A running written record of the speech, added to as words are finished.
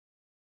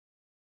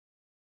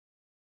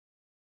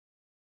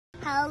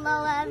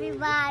Hello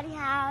everybody,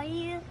 how are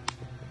you?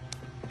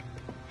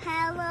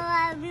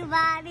 Hello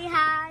everybody,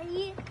 how are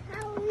you?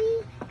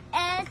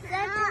 It's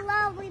such a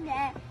lovely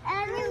day,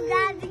 and you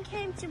guys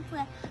came to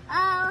play.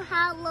 Oh,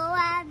 hello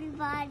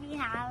everybody,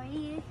 how are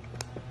you?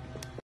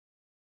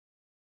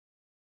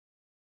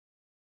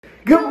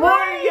 Good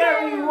morning,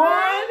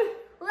 everyone!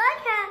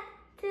 Welcome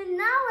to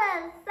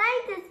Nalah's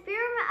Science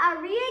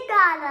Experiment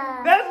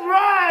Regatta. That's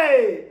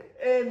right!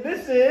 And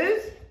this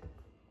is,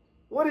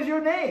 what is your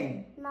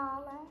name?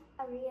 Nalah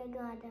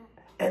Regatta.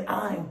 And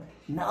I'm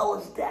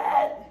Nalah's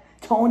dad,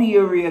 Tony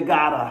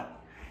Regatta.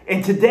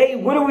 And today,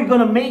 what are we going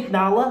to make,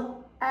 Nalah?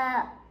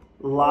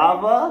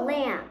 Lava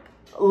Lamp.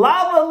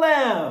 Lava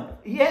lamp,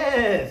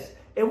 yes.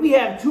 And we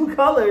have two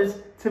colors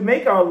to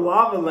make our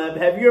lava lamp.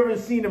 Have you ever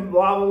seen a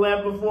lava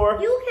lamp before?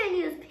 You can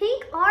use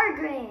pink or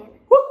green.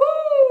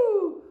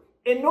 Woohoo!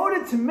 In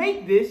order to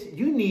make this,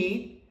 you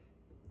need,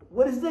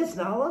 what is this,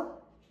 Nalah?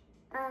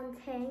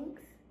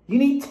 Tanks. You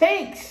need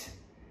tanks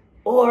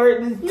or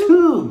the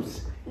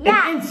tubes.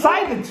 Yeah. And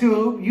inside the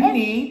tube, you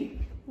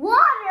need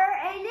water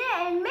in it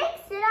and mix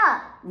it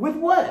up. with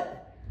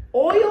what?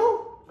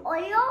 Oil?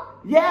 Oil.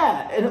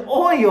 Yeah, and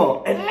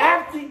oil. And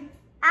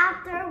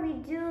After we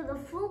do the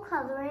food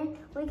coloring,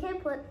 we can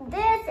put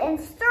this and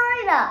stir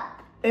it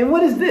up. And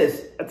what is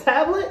this? A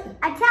tablet?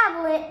 A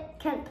tablet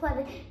can put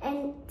it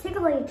and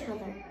tickle each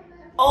other.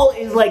 Oh,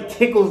 it's like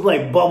tickles,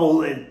 like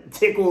bubble and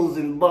tickles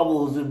and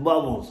bubbles and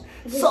bubbles.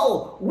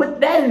 So, with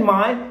that in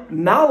mind,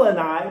 Nalah and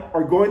I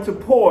are going to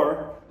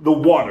pour the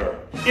water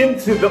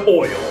into the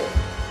oil.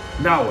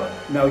 Nalah,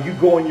 now you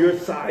go on your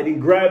side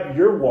and grab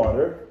your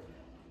water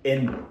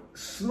and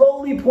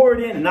slowly pour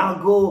it in, and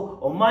I'll go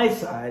on my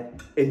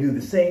side and do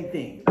the same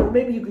thing. Or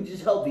maybe you could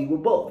just help me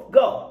with both.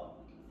 Go.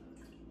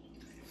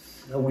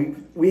 So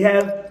we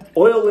have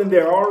oil in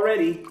there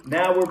already.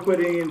 Now we're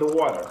putting in the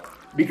water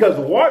because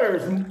water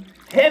is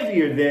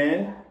heavier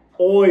than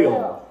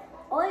oil.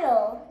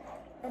 Oil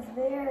is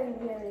very,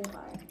 very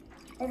hard.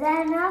 Is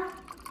that enough?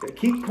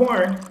 Keep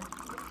pouring.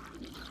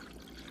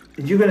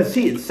 And you're going to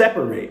see it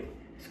separate.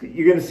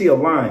 You're going to see a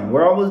line.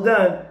 We're almost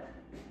done.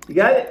 You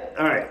got it?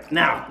 All right.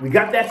 Now, we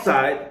got that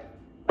side.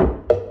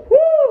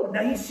 Woo!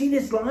 Now, you see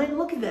this line?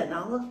 Look at that,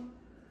 Nalah.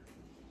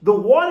 The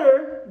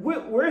water,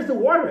 where's the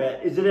water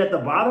at? Is it at the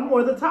bottom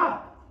or the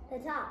top? The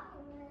top.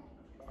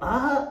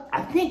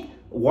 I think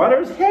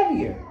water is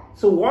heavier.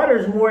 So water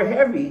is more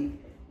heavy,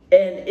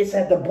 and it's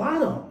at the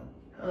bottom.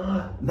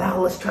 Now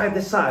let's try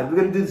this side. We're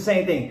gonna do the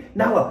same thing.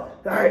 Now, all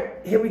right,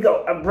 here we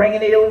go. I'm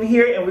bringing it over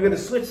here, and we're gonna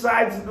switch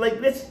sides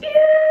like this.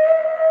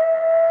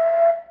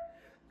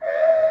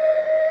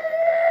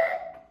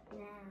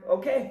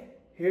 Okay,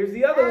 here's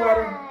the other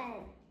water.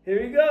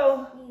 Here you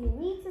go. You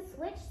need to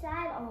switch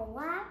side a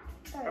lot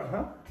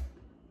first.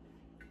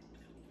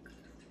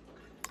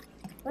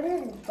 What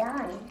is it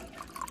done?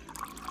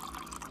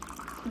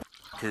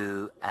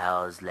 2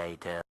 hours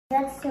later.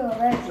 That's still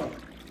allergic.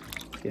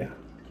 Yeah.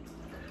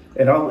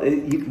 And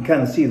you can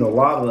kind of see the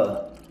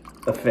lava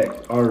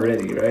effect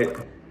already, right?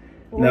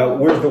 Now,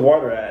 where's the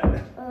water at?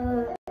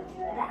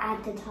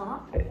 At the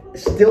top.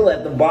 Still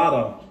at the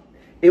bottom.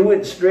 It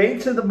went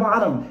straight to the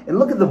bottom. And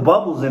look at the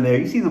bubbles in there.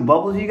 You see the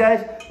bubbles, you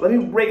guys? Let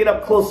me bring it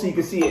up close so you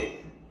can see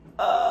it.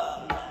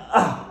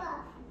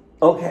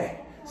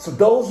 Okay, so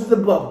those are the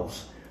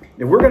bubbles.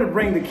 And we're going to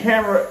bring the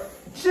camera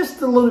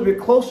just a little bit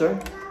closer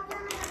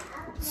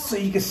so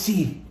you can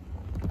see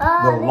the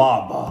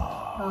lava.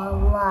 I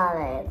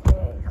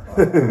love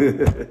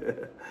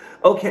it.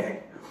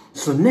 Okay,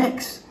 so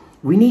next,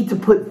 we need to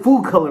put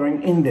food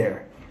coloring in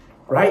there,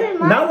 right?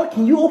 Nalah,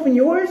 can you open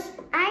yours?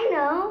 I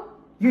know.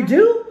 You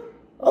do?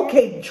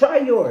 Okay, try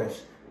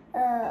yours.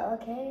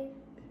 Okay.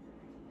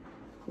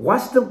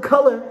 Watch the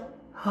color.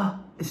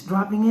 It's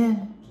dropping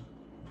in.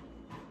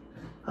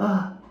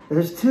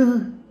 There's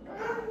two.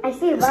 I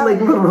see It's like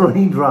little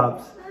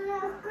raindrops.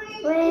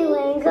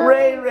 Rain, go.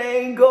 Rain,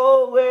 rain,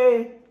 go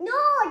away. No,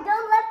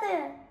 don't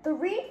let the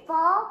rain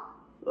fall.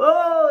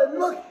 Oh, and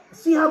look,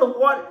 see how the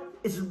water,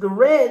 it's the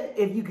red,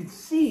 if you can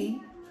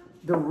see,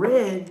 the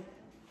red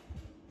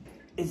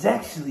is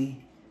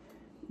actually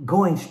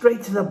going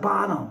straight to the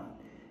bottom.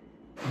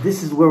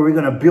 This is where we're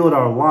going to build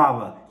our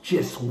lava.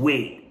 Just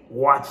wait.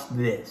 Watch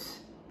this.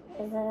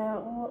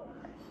 All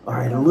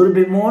right, a little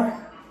bit more.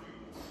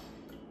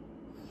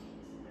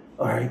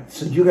 All right,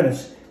 so you're gonna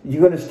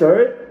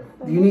stir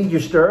it? Do you need your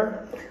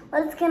stir?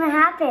 What's gonna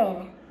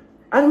happen?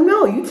 I don't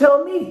know. You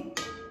tell me.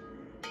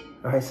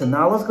 All right, so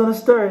Nalah's gonna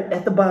stir it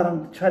at the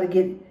bottom. Try to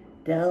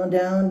get down,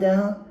 down,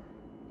 down,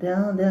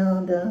 down,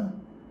 down,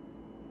 down.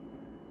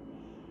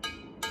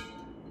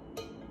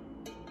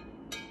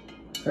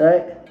 All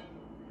right.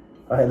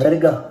 All right, let it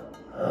go.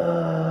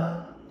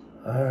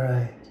 All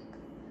right.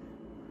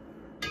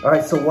 All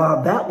right, so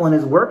while that one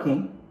is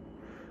working,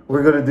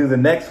 we're gonna do the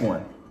next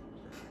one.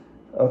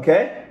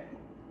 Okay?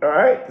 All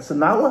right, so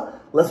Nalah,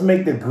 let's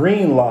make the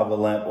green lava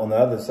lamp on the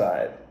other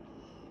side.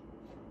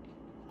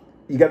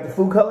 You got the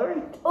food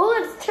coloring? Oh,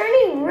 it's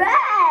turning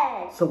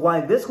red. So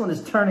while this one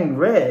is turning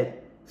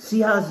red,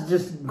 see how it's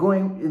just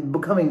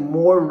becoming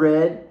more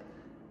red?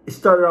 it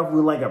started off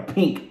with like a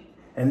pink,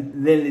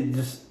 and then it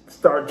just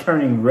started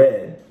turning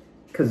red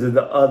because of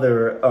the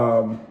other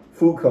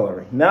food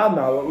coloring.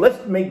 Now,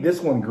 let's make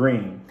this one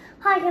green.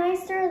 Hi, can I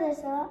stir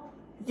this up?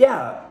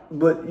 Yeah,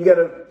 but you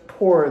gotta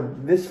pour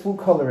this food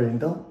color in.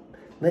 Don't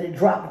let it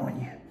drop on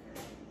you,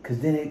 because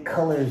then it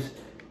colors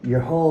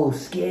your whole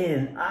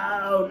skin.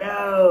 Oh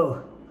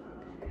no.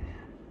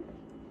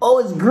 Oh,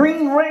 it's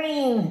green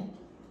rain.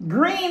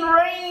 Green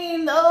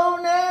rain. Oh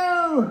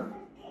no.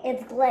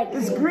 It's like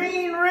it's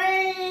green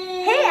rain.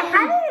 Hey,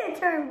 how did it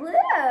turn blue?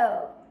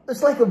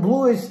 It's like a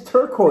bluish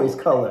turquoise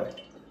color.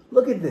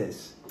 Look at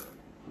this.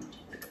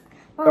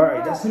 All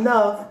right, that's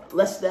enough.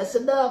 That's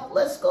enough.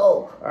 Let's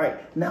go. All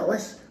right, now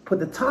let's put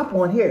the top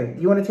one here.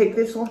 You want to take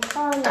this one?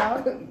 Oh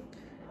no.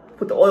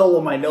 Put the oil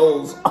on my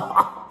nose.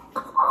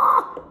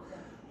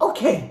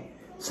 Okay,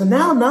 so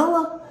now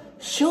Nalah,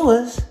 show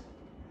us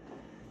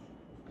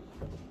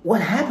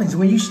what happens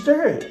when you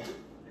stir it.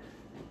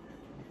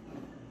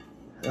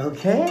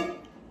 Okay.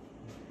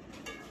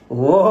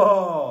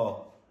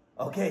 Whoa.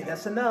 Okay,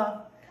 that's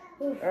enough.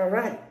 All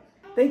right.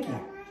 Thank you.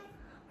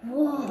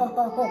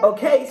 Whoa.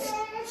 Okay,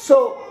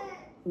 so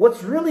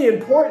what's really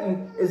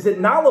important is that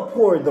Nalah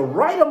poured the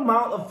right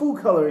amount of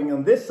food coloring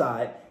on this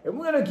side, and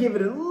we're going to give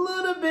it a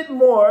little bit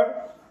more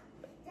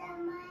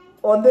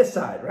on this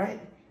side,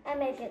 right? And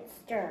make it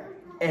stir.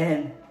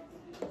 And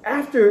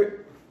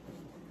after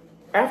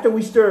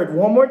we stir it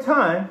one more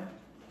time,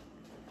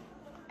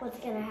 what's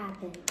going to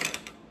happen?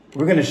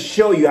 We're going to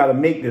show you how to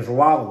make this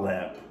lava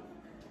lamp.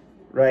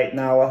 Right,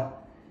 Nalah?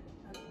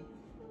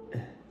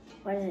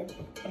 What is it?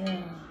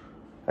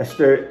 I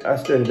stirred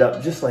it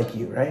up just like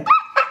you, right?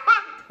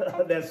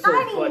 That's so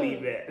funny,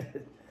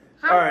 man.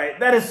 All right,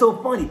 that is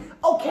so funny.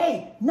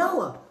 Okay,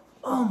 Nalah,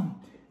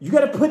 you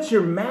got to put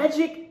your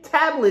magic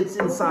tablets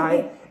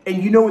inside,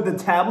 and you know what the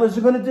tablets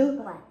are going to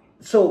do? What?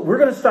 So we're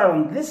going to start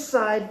on this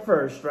side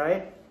first,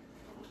 right?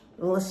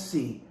 Let's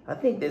see. I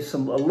think there's a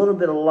little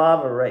bit of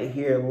lava right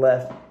here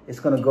left. It's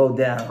going to go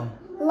down.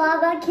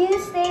 Lava, can you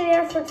stay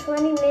there for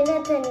 20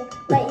 minutes and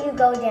let you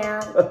go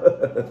down?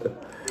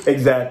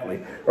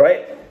 Exactly,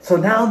 right? So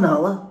now,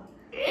 Nalah,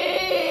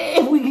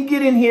 if we can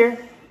get in here,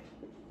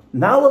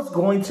 Nalah's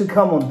going to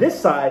come on this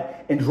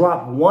side and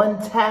drop one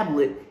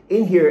tablet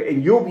in here,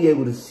 and you'll be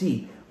able to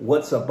see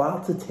what's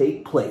about to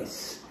take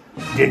place.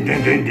 Dun,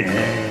 dun, dun,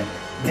 dun.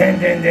 Dun,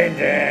 dun, dun,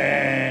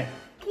 dun.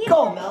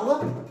 Go,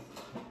 Nalah.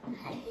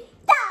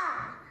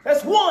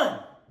 That's one.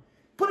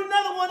 Put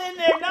another one in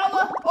there,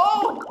 Nalah.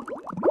 Oh,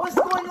 what's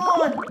going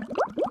on?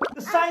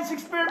 The science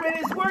experiment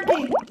is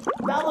working.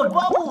 Nalah,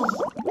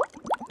 bubbles.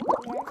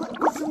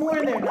 Put some more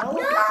in there,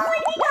 Nalah.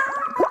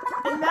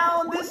 And now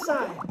on this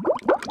side.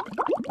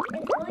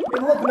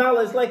 And look,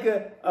 Nalah, it's like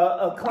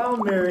a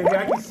clown mirror here.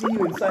 I can see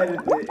you inside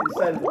of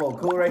the bowl.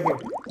 Go right here.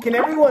 Can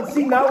everyone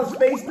see Nalah's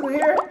face through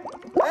here?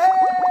 Hey!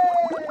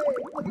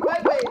 Look at my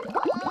face.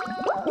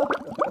 Oh.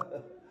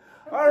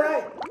 All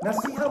right. Now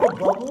see how the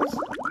bubbles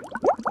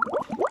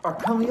are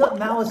coming up?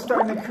 Now it's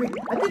starting to create.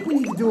 I think we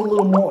need to do a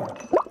little more.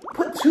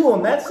 Put two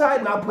on that side,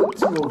 and I'll put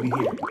two over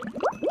here.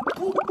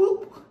 Boop,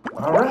 boop.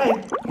 All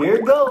right. Here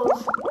it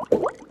goes.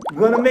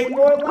 We're going to make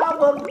more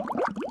lava.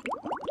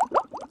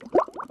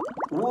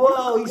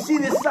 Whoa, you see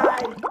this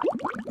side?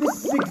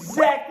 This is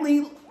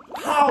exactly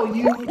how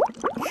you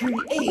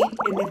create,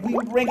 and if we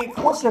bring it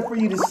closer for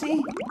you to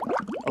see,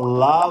 a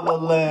lava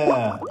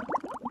lamp.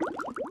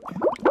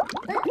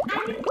 Look,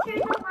 I can turn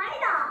the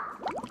light off.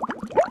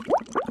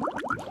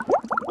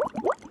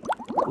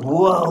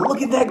 Whoa,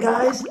 look at that,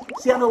 guys.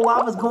 See how the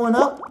lava's going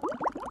up?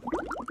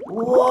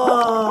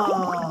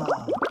 Whoa.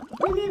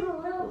 We need a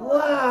little more.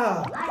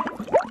 Wow.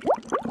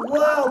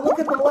 Wow, look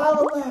at the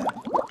lava lamp.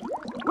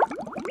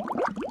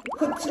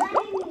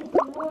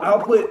 I'll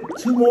put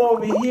two more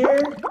over here.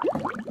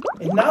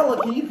 And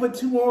Nalah, can you put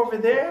two more over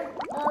there?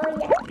 Oh,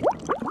 yeah.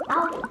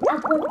 I'll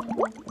put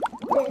this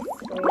right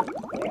there.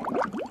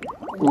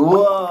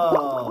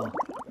 Whoa.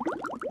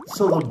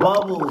 So the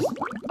bubbles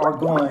are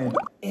going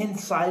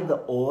inside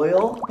the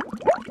oil.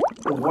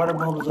 The water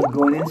bubbles are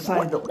going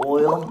inside the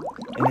oil.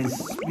 And it's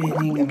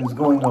spinning and it's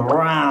going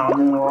around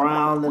and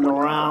around and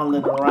around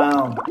and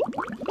around.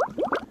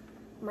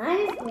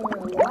 Mine is going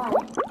a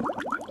lot.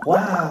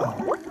 Wow.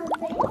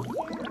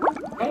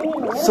 I need a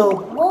little So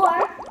more.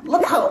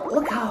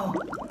 look how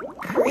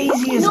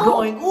crazy it's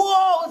going.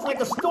 Whoa, it's like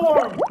a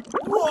storm.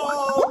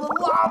 Whoa, the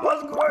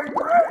lava's going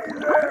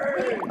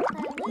crazy.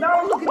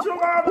 Now look at your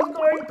lava's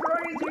going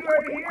crazy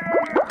right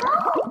here.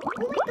 Oh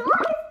my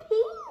God, it's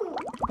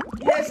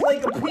pink. Yeah, it's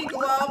like a pink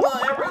lava,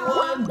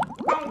 everyone.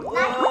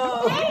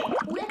 Whoa. Hey,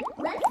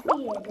 let's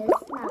see it.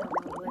 It's not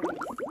worse.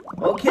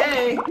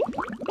 Okay.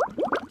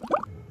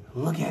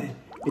 Look at it.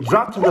 It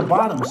dropped to the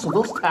bottom. So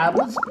those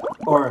tablets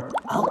are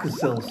Alka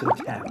Seltzer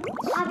tablets.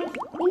 Bobby,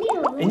 we need a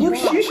little And you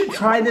should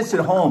try this at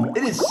home.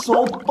 It is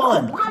so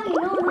fun. Bobby,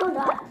 no,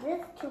 not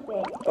this too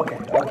big. Okay.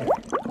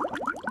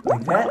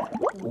 Like that.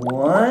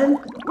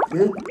 1,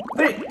 2,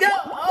 3, go!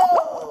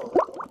 Oh!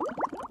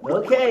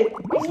 Okay,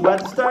 it's about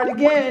to start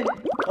again.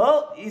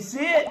 Oh, you see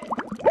it?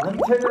 Let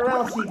me turn it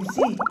around so you can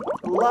see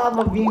the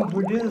lava being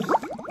produced.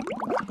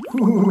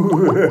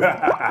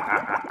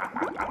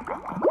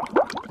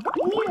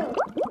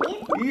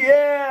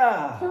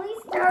 Yeah. Can we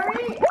start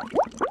it?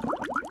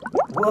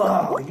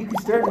 Whoa, you can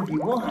start if you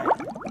want.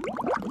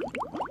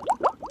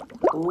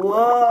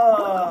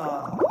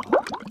 Whoa.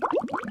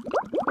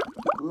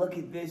 Look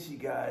at this, you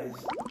guys.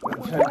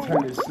 I'm trying to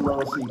turn this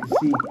slow so you can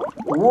see.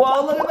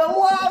 Whoa, look at the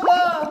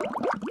lava!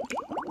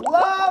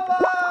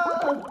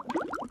 Lava!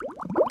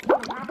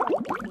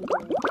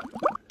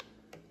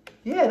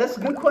 Yeah, that's a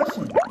good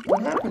question.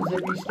 What happens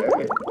if you stir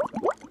it?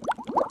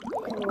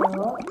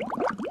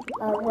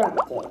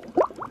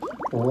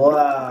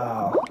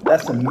 Wow,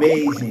 that's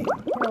amazing.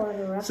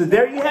 So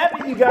there you have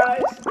it, you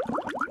guys.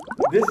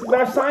 This is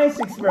our science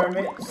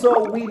experiment.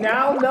 So we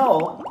now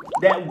know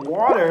that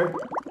water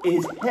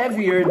is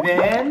heavier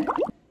than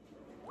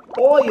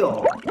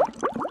oil,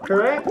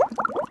 correct?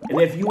 And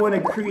if you want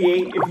to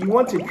create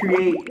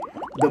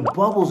the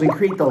bubbles and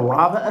create the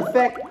lava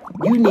effect,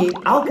 you need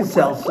Alka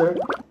Seltzer,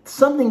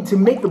 something to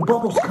make the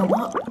bubbles come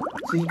up.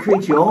 So you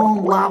create your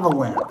own lava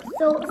lamp.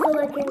 So it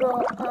can go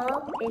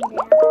up and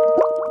down.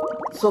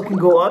 So it can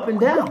go up and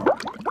down.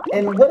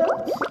 And what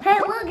else? Hey,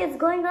 look, it's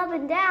going up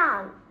and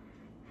down.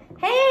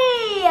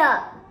 Hey!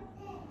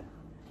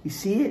 You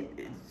see it?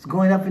 It's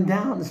going up and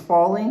down. It's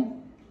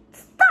falling.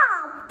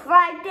 Stop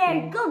right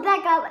there. Go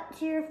back up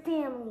to your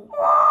family.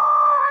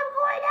 Whoa, I'm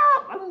going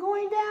up. I'm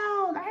going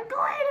down. I'm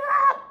going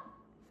up.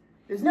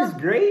 Isn't this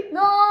great?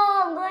 No,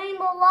 I'm going in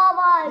the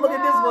lava. Look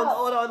at this one.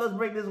 Oh, no, let's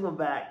bring this one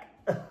back.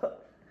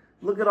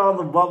 Look at all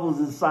the bubbles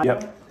inside.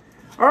 Yep.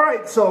 All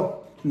right,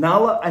 so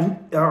Nalah,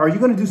 are you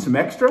going to do some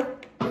extra?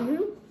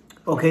 Mm-hmm.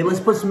 Okay, let's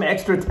put some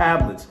extra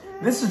tablets.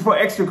 This is for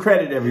extra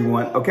credit,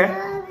 everyone, okay?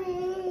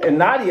 And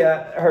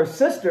Nadia, her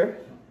sister,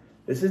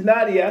 this is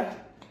Nadia.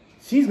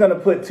 She's going to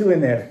put 2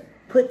 in there.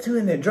 Put 2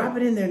 in there. Drop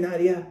it in there,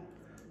 Nadia.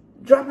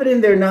 Drop it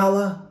in there,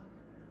 Nalah.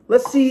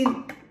 Let's see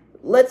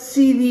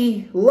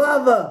the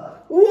lava.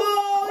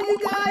 Whoa, you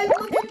guys,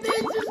 look at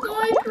this. It's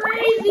going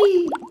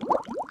crazy.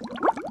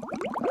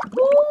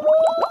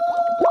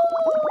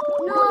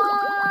 No,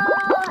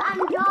 I'm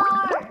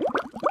dark.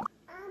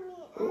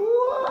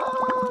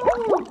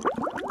 Whoa!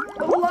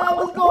 The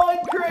lava's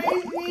going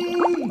crazy!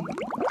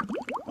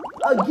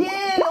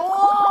 Again!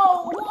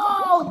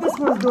 Whoa! This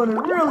one's doing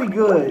really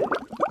good.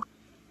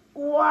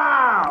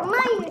 Wow!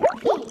 Mine is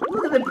pink.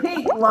 Look at the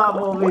pink lava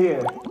over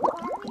here.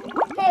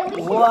 Hey, we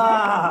should.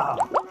 Wow!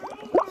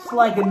 It's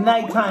like a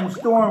nighttime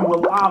storm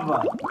with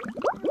lava.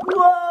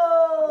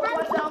 Whoa!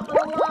 Watch out for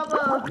the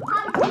lava!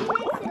 How can you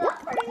mix it up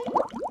for me?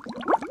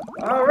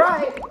 All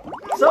right.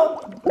 So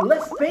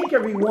let's thank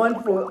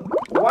everyone for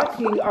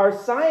watching our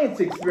science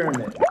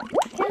experiment.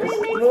 Can we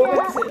Let's mix move it it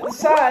up? to the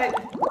side.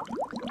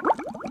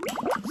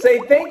 Say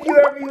thank you,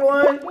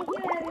 everyone. Thank you,